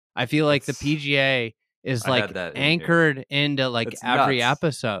 I feel like the PGA is, like, anchored into, like, it's every nuts.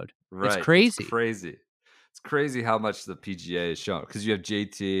 Episode. Right. It's crazy. It's crazy how much the PGA is shown, because you have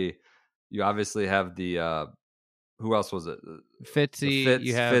JT, you obviously have the who else was it? Fitzy.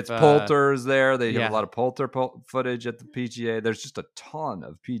 You have Fitz. Poulter is there. They have a lot of Poulter footage at the PGA. There's just a ton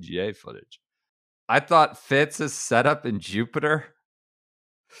of PGA footage. I thought Fitz's setup in Jupiter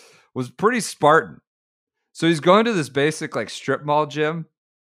was pretty Spartan. So he's going to this basic, like, strip mall gym,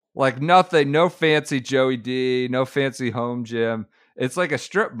 like, nothing, no fancy Joey D, no fancy home gym. It's like a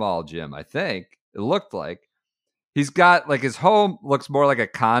strip mall gym, I think it looked like. He's got, like, his home looks more like a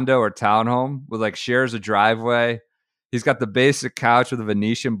condo or townhome with, like, shares a driveway. He's got the basic couch with the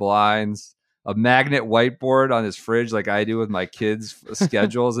Venetian blinds, a magnet whiteboard on his fridge, like I do with my kids'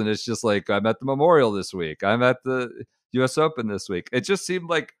 schedules. And it's just like, I'm at the Memorial this week, I'm at the US Open this week. It just seemed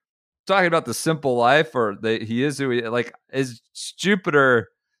like talking about the simple life, or he is who he, like, is Jupiter.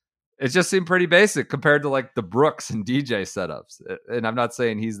 It just seemed pretty basic compared to like the Brooks and DJ setups. And I'm not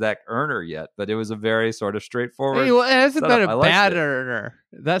saying he's that earner yet, but it was a very sort of straightforward. He hasn't been a bad earner.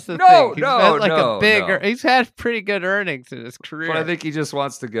 That's the thing. He's been like a bigger. He's had pretty good earnings in his career. But I think he just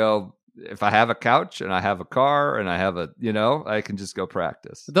wants to go. If I have a couch and I have a car and I have I can just go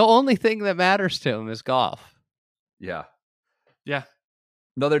practice. The only thing that matters to him is golf. Yeah. Yeah.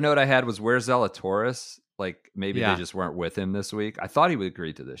 Another note I had was, where's Zalatoris? Like, maybe they just weren't with him this week. I thought he would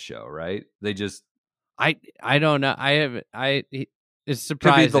agree to this show, right? They just... I don't know. It's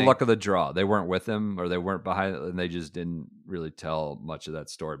surprising. Could be the luck of the draw. They weren't with him, or they weren't behind it, and they just didn't really tell much of that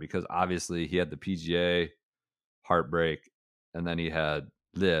story, because obviously he had the PGA heartbreak, and then he had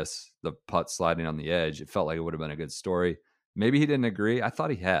the putt sliding on the edge. It felt like it would have been a good story. Maybe he didn't agree. I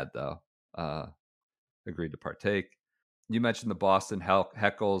thought he had, though. Agreed to partake. You mentioned the Boston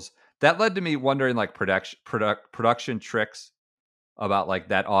heckles. That led to me wondering, like, production tricks about, like,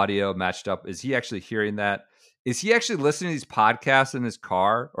 that audio matched up. Is he actually hearing that? Is he actually listening to these podcasts in his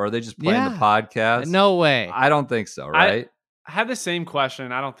car, or are they just playing the podcast? No way. I don't think so, right? I had the same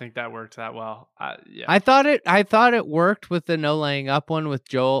question. I don't think that worked that well. I thought it worked with the no laying up one with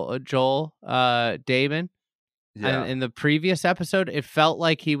Joel Damon. Yeah. In the previous episode, it felt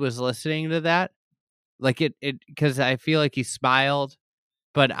like he was listening to that. Like it because I feel like he smiled,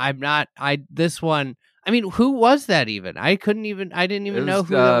 but I'm not. This one. I mean, who was that even? I didn't even know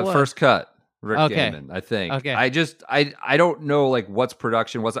who that was. First cut, Rick Gaiman, I think. Okay. I don't know, like, what's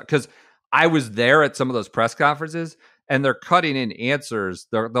production was, because I was there at some of those press conferences, and they're cutting in answers.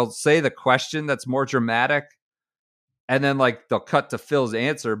 They'll say the question that's more dramatic, and then, like, they'll cut to Phil's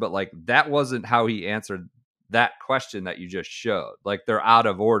answer, but, like, that wasn't how he answered that question that you just showed. Like, they're out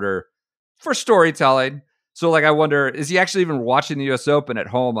of order for storytelling. So, like, I wonder, is he actually even watching the U.S. Open at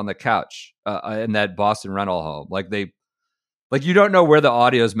home on the couch in that Boston rental home? Like, you don't know where the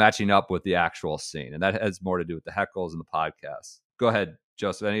audio is matching up with the actual scene, and that has more to do with the heckles and the podcast. Go ahead,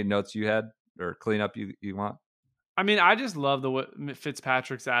 Joseph. Any notes you had or cleanup you want? I mean, I just love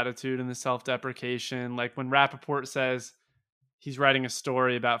Fitzpatrick's attitude and the self-deprecation. Like, when Rappaport says he's writing a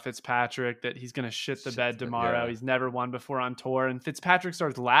story about Fitzpatrick that he's going to shit the bed tomorrow. Yeah. He's never won before on tour. And Fitzpatrick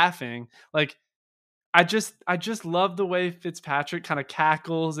starts laughing. Like, I just love the way Fitzpatrick kind of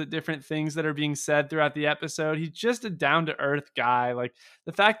cackles at different things that are being said throughout the episode. He's just a down-to-earth guy. Like,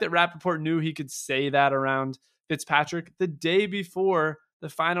 the fact that Rappaport knew he could say that around Fitzpatrick the day before the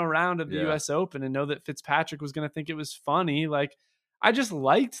final round of the U.S. Open, and know that Fitzpatrick was going to think it was funny. Like, I just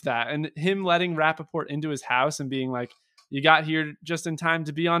liked that. And him letting Rappaport into his house and being like, you got here just in time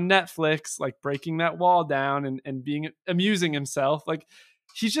to be on Netflix, like breaking that wall down and amusing himself. Like,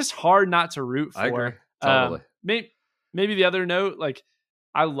 he's just hard not to root for. I agree. Totally. Maybe the other note, like,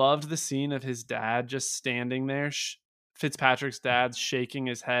 I loved the scene of his dad just standing there, Fitzpatrick's dad shaking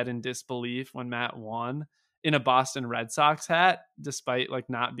his head in disbelief when Matt won in a Boston Red Sox hat, despite, like,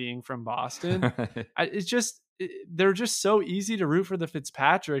 not being from Boston. They're just so easy to root for the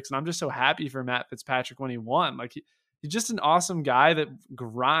Fitzpatricks, and I'm just so happy for Matt Fitzpatrick when he won. Like, he's just an awesome guy that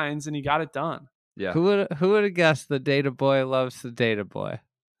grinds, and he got it done. Yeah. Who would have guessed the data boy loves the data boy?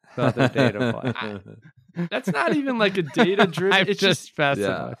 The other data boy. That's not even like a data driven. It's just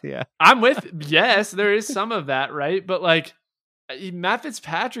messing with you. I'm with. Yes, there is some of that, right? But, like, Matt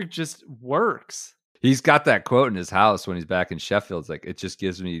Fitzpatrick just works. He's got that quote in his house when he's back in Sheffield. It's like, it just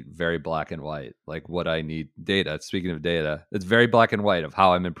gives me very black and white, like what I need. Data. Speaking of data, it's very black and white of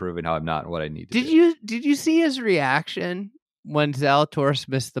how I'm improving, how I'm not, and what I need to do. Did you see his reaction when Zalatoris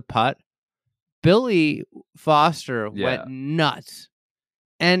missed the putt? Billy Foster went nuts.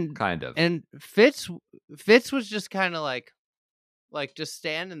 And kind of. And Fitz was just kind of like just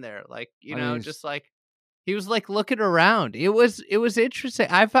standing there, like, just like he was like looking around. It was interesting.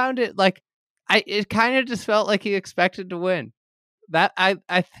 I found it like it kind of just felt like he expected to win. That I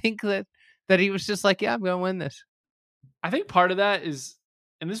think that he was just like, yeah, I'm going to win this. I think part of that is,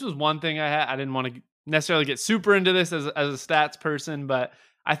 and this was one thing I didn't want to necessarily get super into this as a stats person, but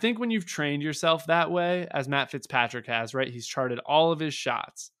I think when you've trained yourself that way, as Matt Fitzpatrick has, right? He's charted all of his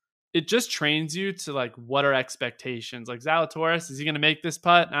shots. It just trains you to, like, what are expectations? Like, Zalatoris, is he going to make this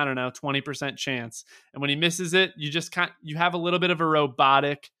putt? I don't know, 20% chance. And when he misses it, you have a little bit of a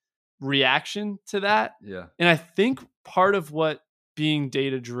robotic reaction to that. Yeah. And I think part of what being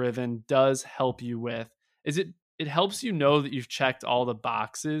data driven does help you with is it helps you know that you've checked all the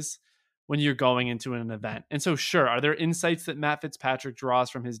boxes when you're going into an event. And so, sure, are there insights that Matt Fitzpatrick draws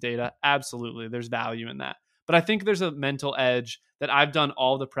from his data? Absolutely. There's value in that. But I think there's a mental edge that I've done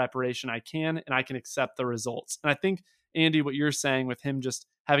all the preparation I can, and I can accept the results. And I think, Andy, what you're saying with him just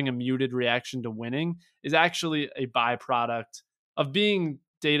having a muted reaction to winning is actually a byproduct of being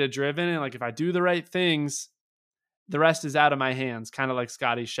data driven, and like if I do the right things, the rest is out of my hands, kind of like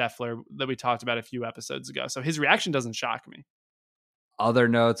Scotty Scheffler that we talked about a few episodes ago. So his reaction doesn't shock me. Other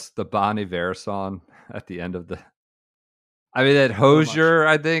notes, the Bon Iver song at the end of the... I mean, that Hosier,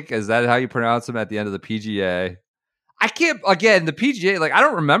 I think, is that how you pronounce him at the end of the PGA? I can't, again, the PGA, like, I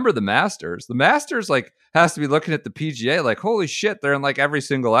don't remember the Masters. The Masters, like, has to be looking at the PGA, like, holy shit, they're in, like, every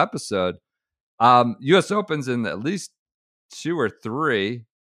single episode. U.S. Open's in at least 2 or 3,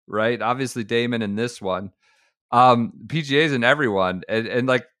 right? Obviously, Damon in this one. PGA's in everyone. And,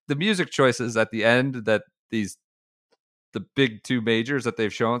 like, the music choices at the end that the big 2 majors that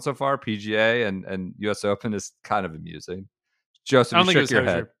they've shown so far, PGA and U.S. Open, is kind of amusing. Joseph, I don't think it was your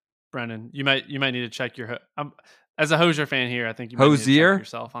Hosier, head. Brendan. You might need to check your... as a Hosier fan here, I think you might need to check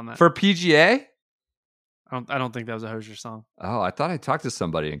yourself on that. For PGA? I don't think that was a Hosier song. Oh, I thought I talked to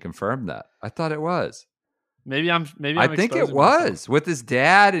somebody and confirmed that. I thought it was. Maybe I'm I think it was myself. with his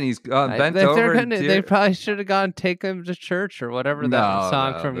dad, and he's bent over. They probably should have gone take him to church or whatever that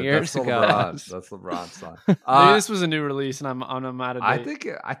song from years ago. That's LeBron's song. Maybe this was a new release, and I'm out of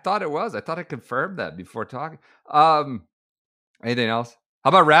date. I thought it was. I thought I confirmed that before talking. Anything else? How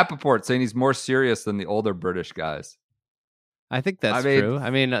about Rappaport saying he's more serious than the older British guys? I think that's true.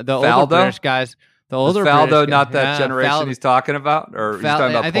 I mean, the Faldo? older British guys. The older Faldo, British not that generation he's talking about, or he's talking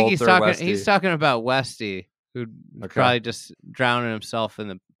about. I think Poulter, he's talking about Westy, who probably just drowning himself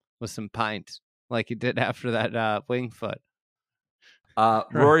with some pints, like he did after that Wingfoot.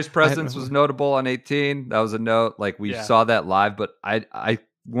 Rory's presence was notable on 18. That was a note. Like we saw that live, but I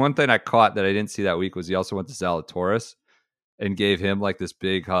one thing I caught that I didn't see that week was he also went to Zalatoris and gave him like this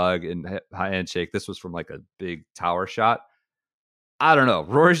big hug and handshake. This was from like a big tower shot. I don't know.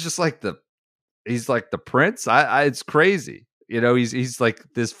 Rory's just like he's like the prince. It's crazy. You know, he's like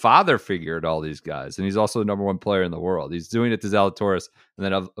this father figure to all these guys, and he's also the number 1 player in the world. He's doing it to Zalatoris, and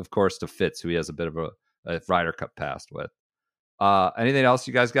then of course to Fitz, who he has a bit of a Ryder Cup past with. Anything else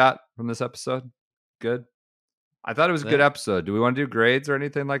you guys got from this episode? Good. I thought it was a good episode. Do we want to do grades or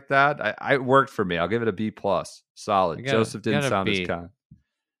anything like that? It worked for me. I'll give it a B+. Solid. Joseph didn't sound as kind.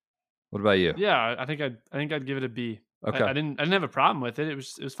 What about you? Yeah, I think I'd give it a B. Okay. I didn't have a problem with it. It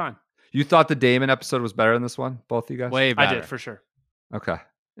was fine. You thought the Damon episode was better than this one? Both of you guys? Way better. I did, for sure. Okay.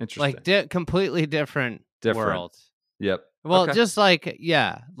 Interesting. Like completely different worlds. Yep. Well, just like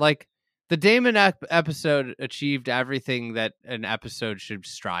the Damon episode achieved everything that an episode should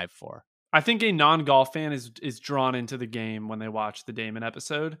strive for. I think a non-golf fan is drawn into the game when they watch the Damon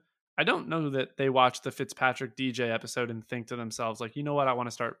episode. I don't know that they watch the Fitzpatrick DJ episode and think to themselves, like, you know what, I want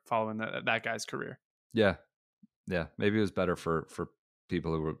to start following that guy's career. Yeah. Yeah. Maybe it was better for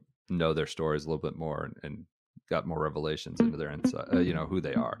people who know their stories a little bit more and got more revelations into their inside, who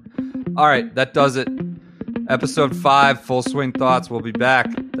they are. All right. That does it. Episode 5, Full Swing Thoughts. We'll be back.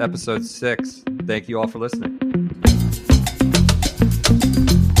 Episode 6. Thank you all for listening.